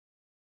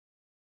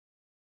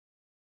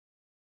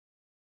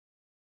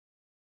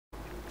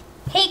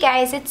Hey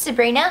guys, it's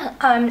Sabrina.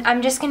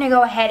 I'm just going to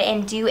go ahead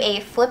and do a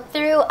flip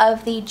through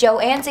of the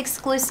Joann's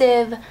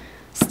exclusive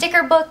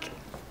sticker book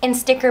and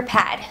sticker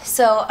pad.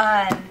 So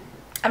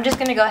I'm just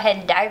going to go ahead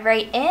and dive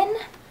right in.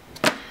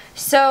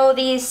 So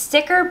the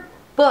sticker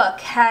book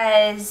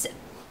has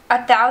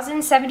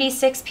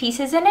 1,076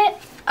 pieces in it.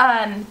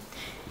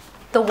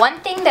 The one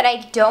thing that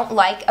I don't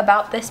like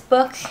about this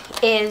book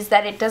is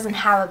that it doesn't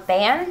have a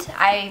band.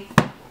 I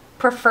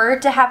prefer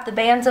to have the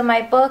bands on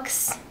my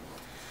books.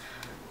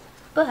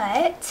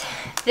 But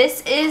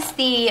this is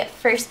the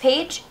first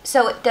page,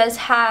 so it does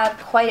have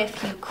quite a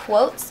few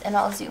quotes, and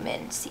I'll zoom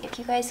in and see if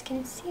you guys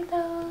can see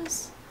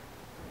those.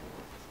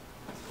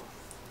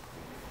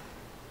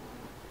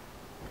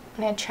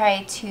 I'm going to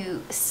try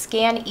to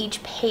scan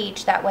each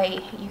page, that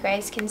way you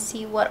guys can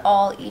see what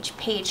all each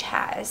page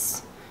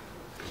has.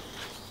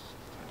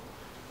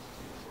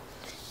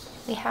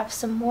 We have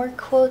some more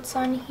quotes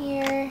on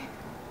here.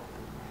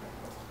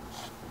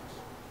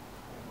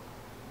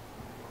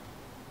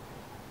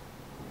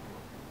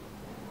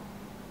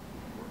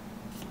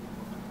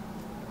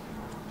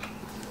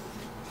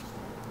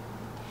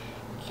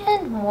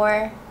 And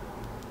more.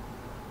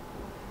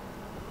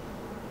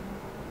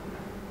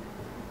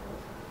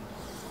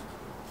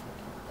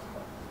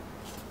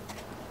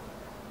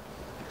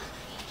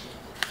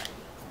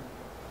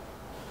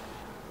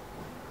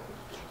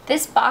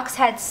 This box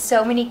had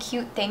so many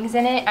cute things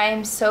in it. I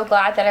am so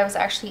glad that I was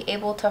actually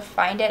able to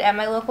find it at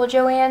my local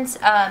Joann's.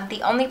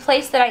 The only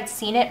place that I'd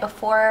seen it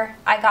before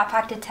I got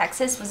back to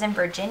Texas was in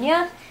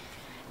Virginia.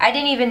 I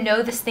didn't even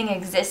know this thing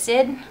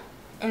existed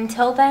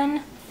until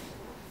then.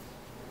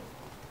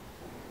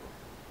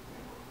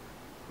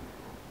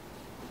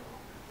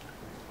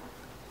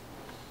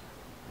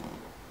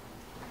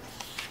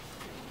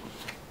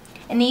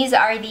 And these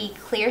are the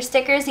clear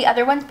stickers. The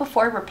other ones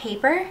before were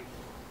paper.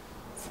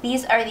 So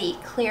these are the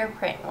clear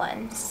print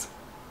ones.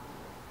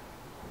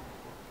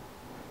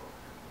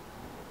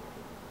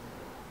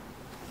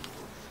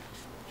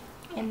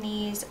 And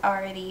these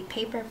are the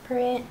paper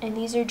print, and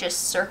these are just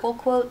circle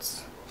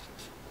quotes,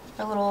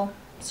 or little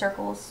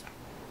circles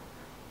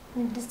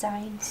and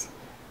designs.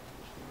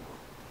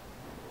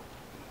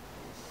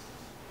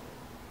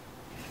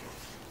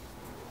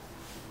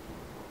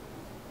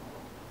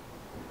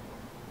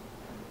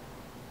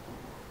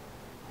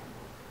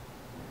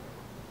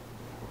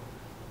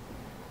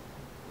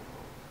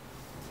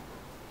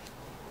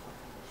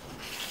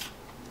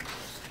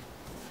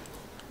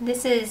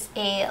 This is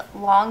a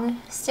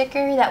long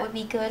sticker that would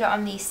be good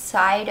on the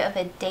side of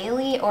a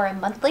daily or a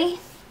monthly.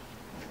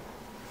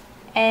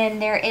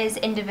 And there is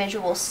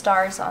individual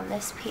stars on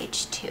this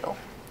page too.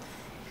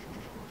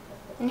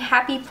 And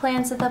happy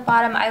plans at the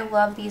bottom. I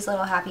love these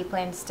little happy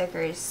plan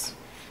stickers.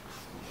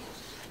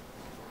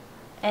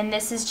 And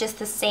this is just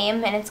the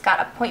same, and it's got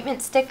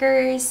appointment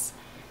stickers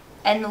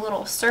and the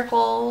little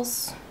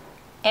circles.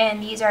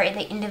 And these are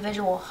the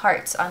individual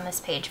hearts on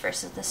this page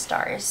versus the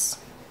stars.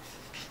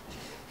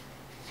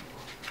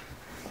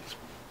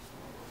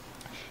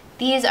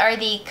 These are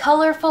the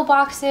colorful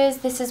boxes.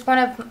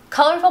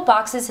 Colorful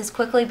boxes has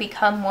quickly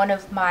become one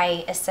of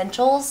my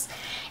essentials,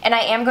 and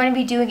I am going to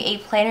be doing a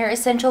planner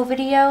essential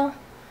video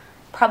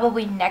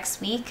probably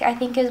next week, I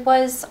think it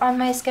was on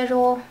my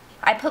schedule.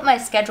 I put my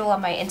schedule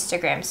on my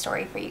Instagram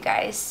story for you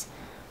guys.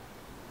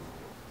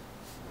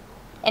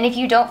 And if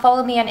you don't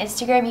follow me on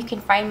Instagram, you can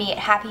find me at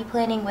Happy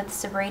Planning with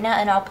Sabrina,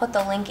 and I'll put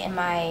the link in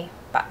my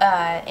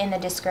in the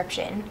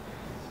description.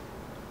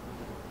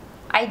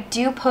 I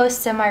do post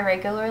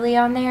semi-regularly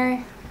on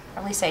there,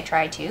 at least I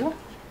try to.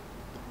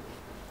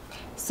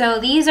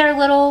 So these are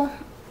little,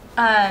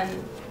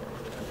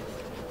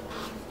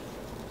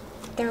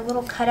 they're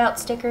little cutout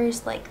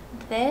stickers like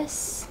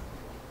this.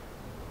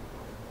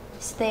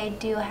 So they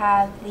do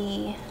have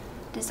the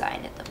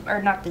design at the,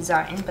 or not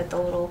design, but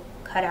the little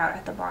cutout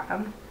at the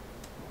bottom.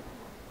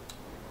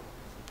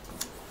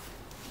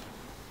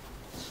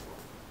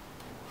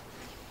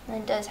 And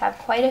it does have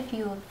quite a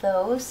few of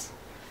those.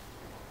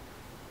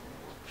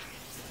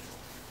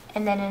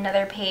 And then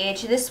another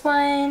page. This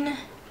one,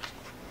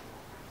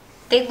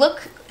 they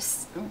look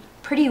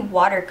pretty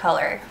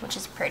watercolor, which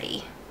is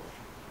pretty.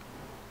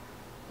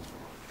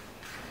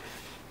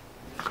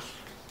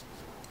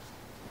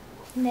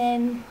 And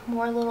then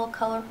more little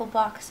colorful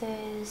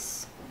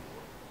boxes.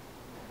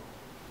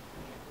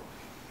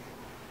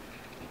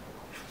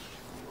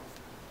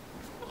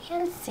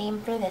 And same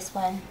for this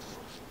one.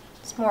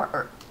 It's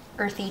more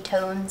earthy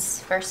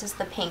tones versus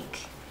the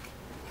pink.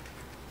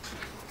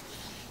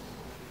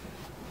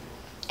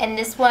 And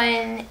this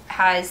one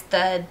has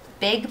the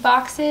big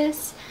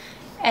boxes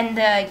and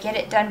the Get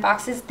It Done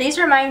boxes. These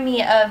remind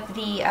me of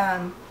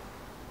the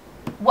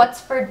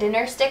What's for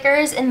Dinner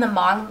stickers in the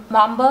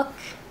mom book.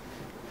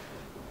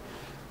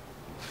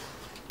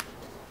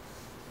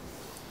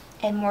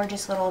 And more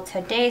just little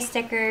today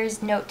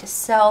stickers, note to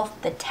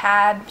self, the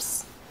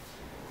tabs,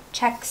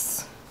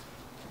 checks.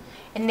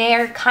 And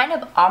they're kind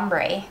of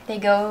ombre. They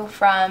go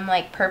from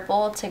like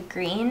purple to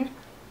green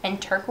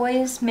and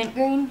turquoise, mint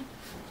green.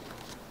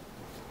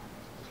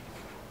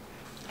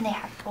 And they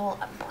have little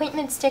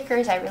appointment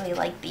stickers. I really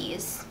like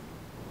these.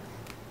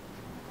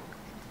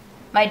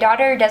 My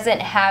daughter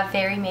doesn't have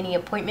very many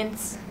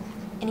appointments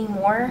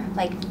anymore.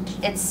 Like,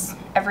 it's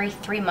every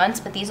 3 months,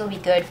 but these will be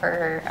good for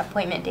her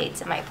appointment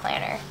dates in my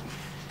planner.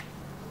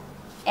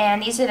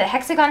 And these are the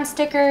hexagon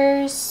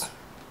stickers.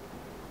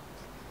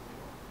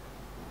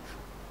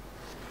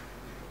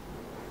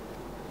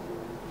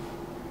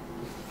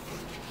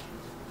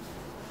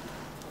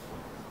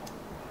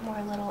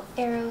 More little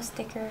arrow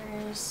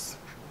stickers.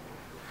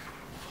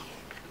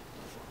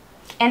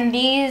 And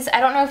these, I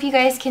don't know if you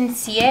guys can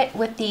see it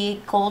with the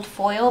gold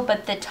foil,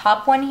 but the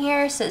top one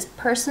here says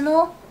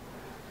personal.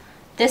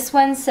 This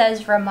one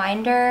says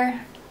reminder,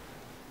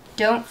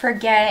 don't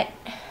forget,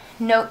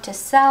 note to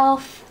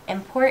self,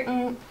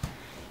 important,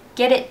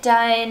 get it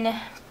done,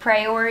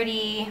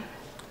 priority,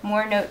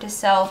 more note to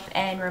self,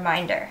 and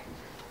reminder.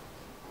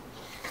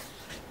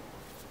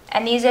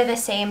 And these are the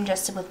same,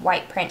 just with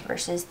white print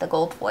versus the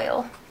gold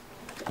foil.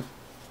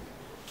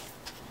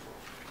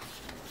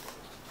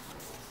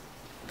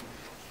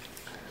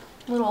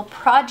 Little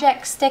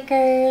project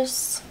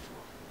stickers.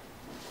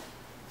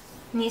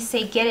 And these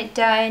say get it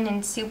done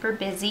and super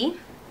busy.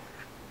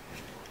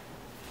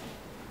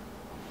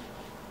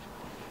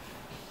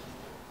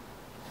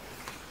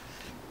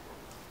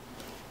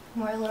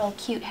 More little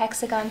cute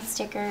hexagon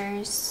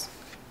stickers.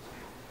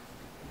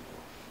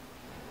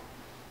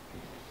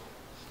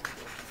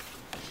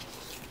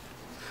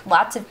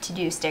 Lots of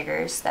to-do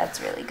stickers.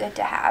 That's really good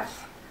to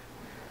have.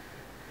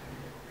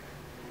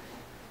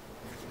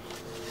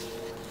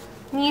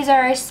 These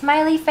are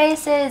smiley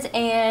faces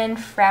and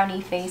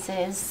frowny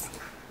faces.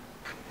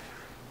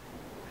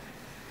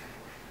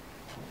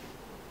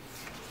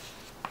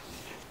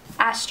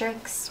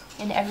 Asterisks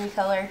in every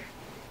color.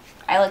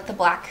 I like the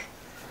black.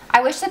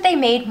 I wish that they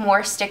made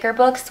more sticker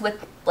books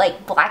with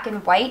like black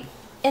and white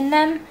in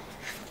them.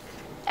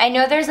 I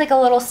know there's like a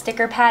little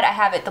sticker pad. I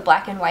have it, the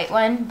black and white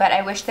one, but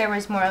I wish there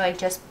was more like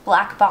just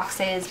black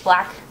boxes,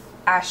 black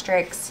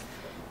asterisks.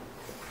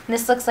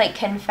 This looks like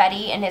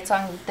confetti and it's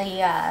on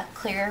the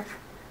clear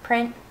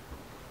print.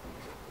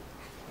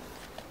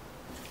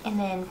 And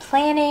then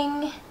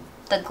planning,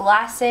 the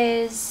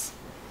glasses,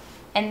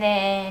 and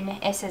then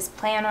it says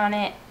plan on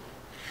it.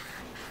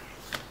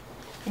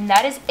 And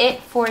that is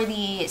it for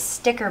the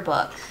sticker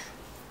book.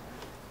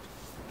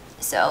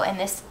 So, and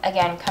this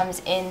again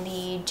comes in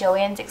the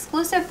Joann's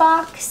exclusive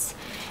box.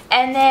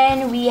 And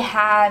then we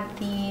have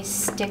the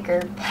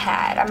sticker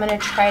pad. I'm gonna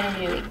try to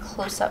do a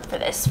close up for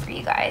this for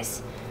you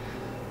guys.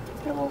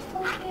 It will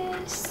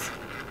focus.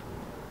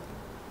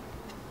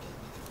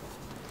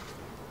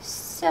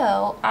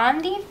 So on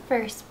the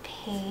first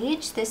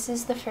page, this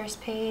is the first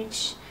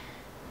page.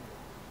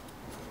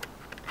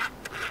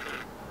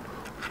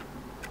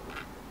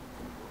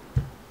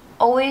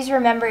 Always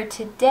remember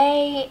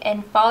today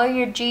and follow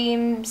your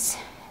dreams.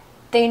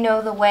 They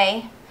know the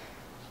way.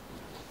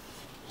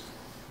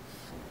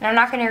 And I'm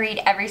not going to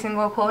read every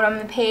single quote on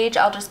the page.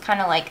 I'll just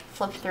kind of like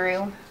flip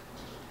through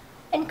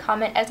and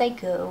comment as I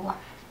go.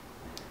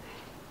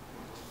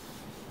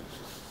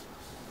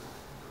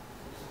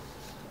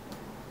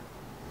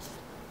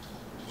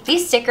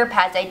 These sticker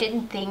pads, I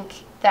didn't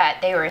think that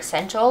they were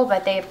essential,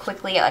 but they have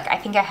quickly, like, I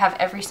think I have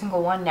every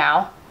single one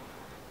now.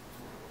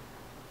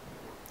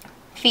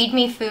 Feed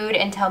me food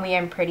and tell me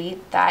I'm pretty.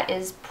 That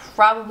is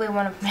probably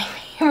one of my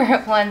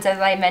favorite ones, as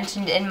I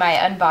mentioned in my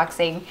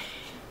unboxing.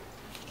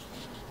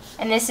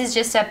 And this is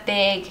just a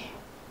big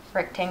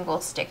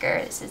rectangle sticker.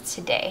 This is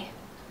today.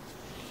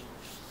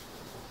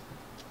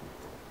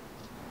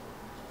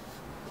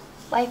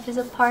 Life is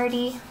a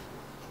party.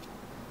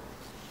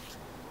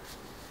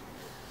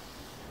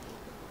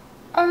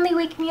 Only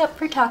wake me up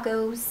for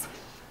tacos.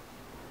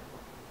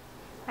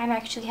 I'm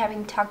actually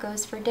having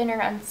tacos for dinner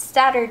on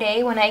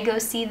Saturday when I go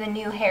see the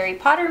new Harry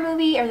Potter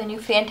movie, or the new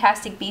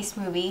Fantastic Beasts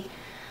movie.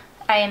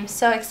 I am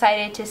so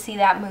excited to see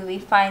that movie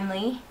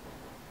finally.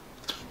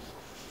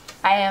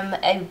 I am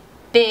a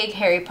big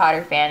Harry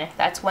Potter fan.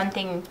 That's one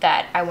thing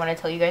that I want to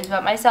tell you guys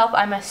about myself.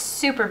 I'm a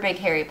super big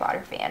Harry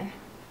Potter fan.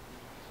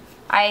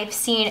 I've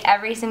seen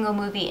every single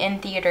movie in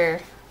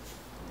theater.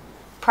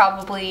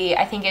 Probably,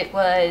 I think it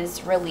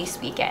was release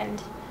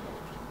weekend.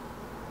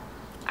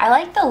 I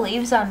like the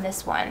leaves on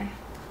this one.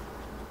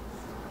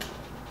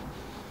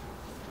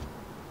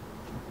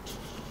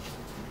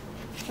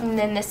 And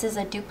then this is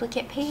a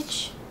duplicate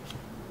page.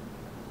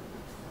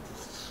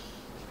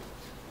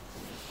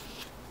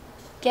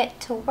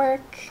 Get to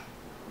work.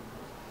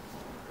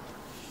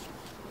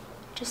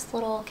 Just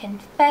little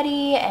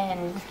confetti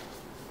and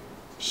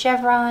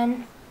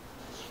chevron.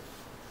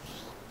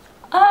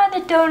 Ah,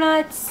 the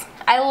donuts.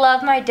 I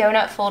love my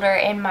donut folder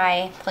in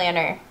my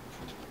planner.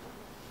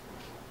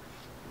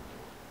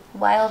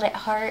 Wild at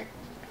heart.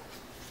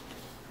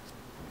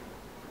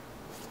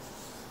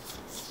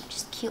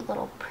 Just cute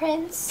little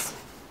prints.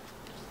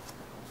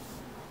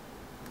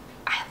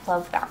 I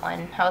love that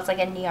one. How it's like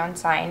a neon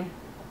sign.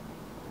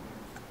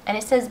 And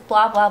it says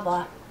blah blah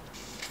blah.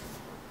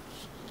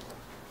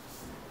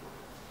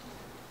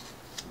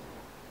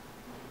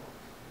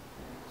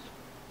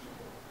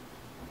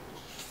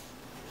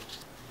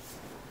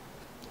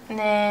 And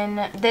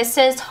then this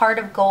says Heart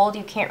of Gold.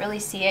 You can't really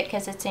see it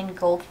because it's in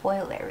gold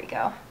foil. There we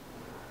go.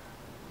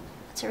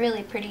 It's a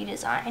really pretty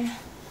design.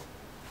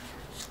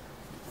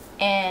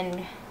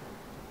 And,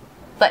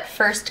 but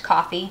first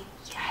coffee.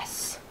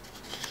 Yes.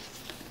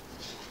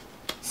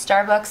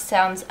 Starbucks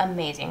sounds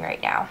amazing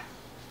right now.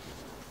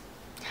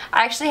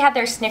 I actually had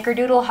their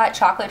Snickerdoodle hot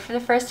chocolate for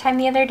the first time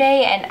the other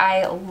day, and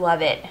I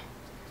love it.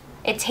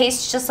 It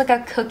tastes just like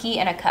a cookie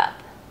in a cup.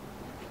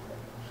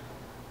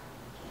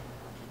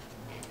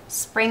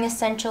 Spring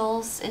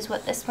Essentials is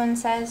what this one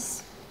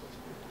says.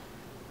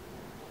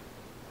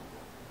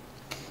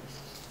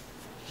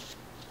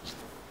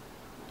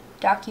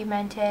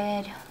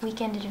 Documented,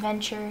 Weekend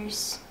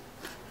Adventures.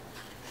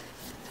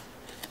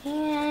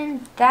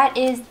 And that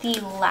is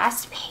the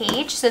last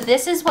page. So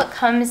this is what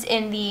comes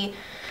in the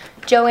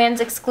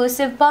Joann's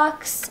exclusive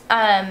box.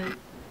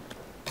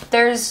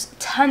 There's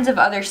tons of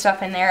other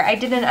stuff in there. I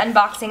did an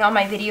unboxing on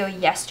my video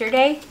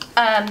yesterday.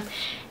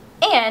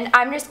 And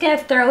I'm just going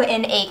to throw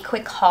in a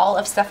quick haul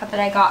of stuff that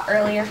I got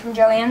earlier from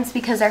Joann's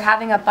because they're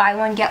having a buy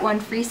one get one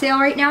free sale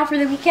right now for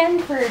the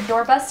weekend for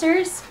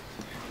doorbusters.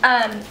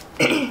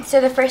 So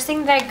the first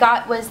thing that I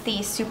got was the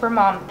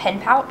Supermom pen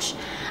pouch.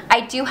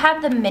 I do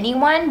have the mini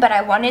one, but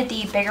I wanted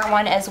the bigger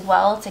one as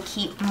well to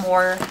keep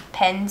more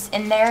pens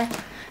in there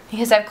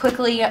because I've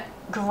quickly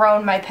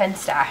grown my pen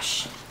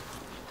stash.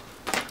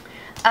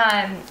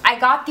 I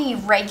got the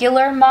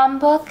regular mom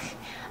book.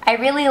 I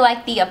really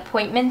like the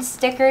appointment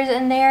stickers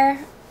in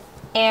there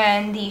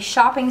and the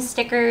shopping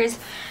stickers.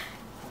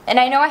 And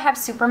I know I have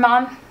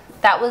Supermom.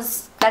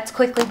 That's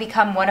quickly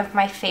become one of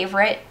my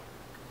favorite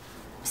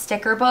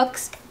sticker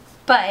books,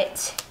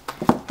 but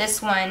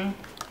this one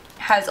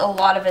has a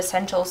lot of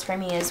essentials for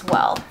me as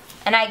well.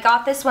 And I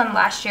got this one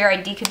last year.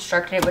 I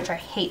deconstructed it, which I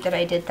hate that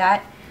I did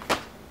that,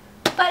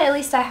 but at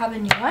least I have a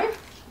new one.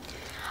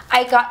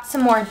 I got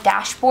some more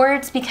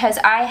dashboards because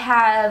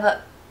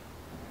I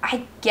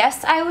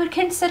guess I would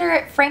consider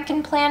it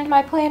Franken-planned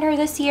my planner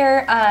this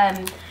year,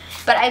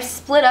 but I've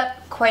split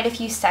up quite a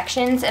few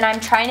sections and I'm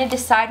trying to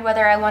decide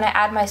whether I want to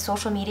add my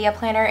social media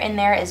planner in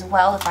there as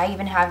well, if I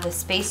even have the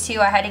space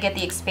to. I had to get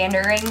the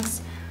expander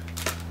rings.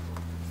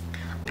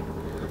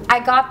 I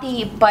got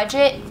the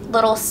budget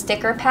little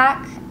sticker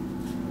pack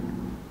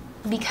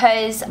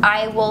because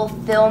I will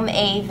film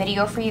a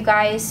video for you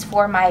guys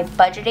for my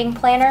budgeting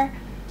planner.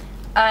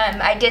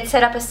 I did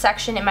set up a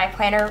section in my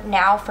planner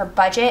now for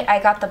budget. I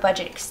got the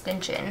budget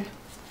extension.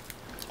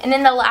 And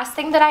then the last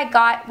thing that I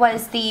got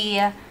was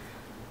the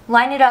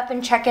Line It Up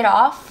and Check It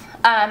Off.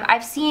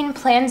 I've seen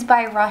Plans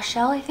by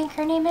Rochelle, I think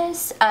her name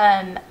is.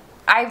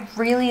 I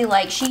really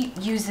like, she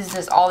uses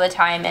this all the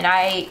time and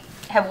I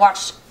have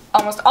watched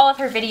almost all of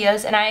her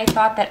videos and I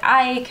thought that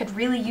I could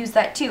really use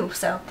that too.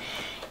 So,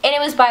 and it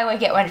was buy one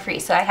get one free,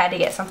 so I had to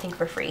get something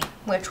for free,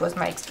 which was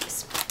my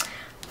excuse.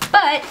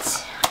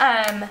 But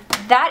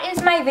that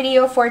is my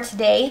video for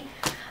today.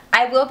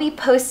 I will be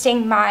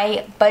posting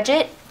my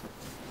budget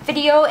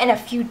video in a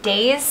few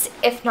days,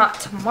 if not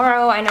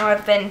tomorrow. I know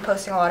I've been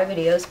posting a lot of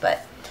videos,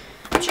 but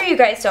I'm sure you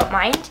guys don't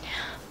mind.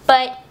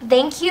 But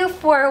thank you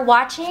for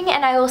watching,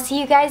 and I will see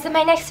you guys in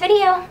my next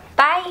video.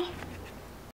 Bye!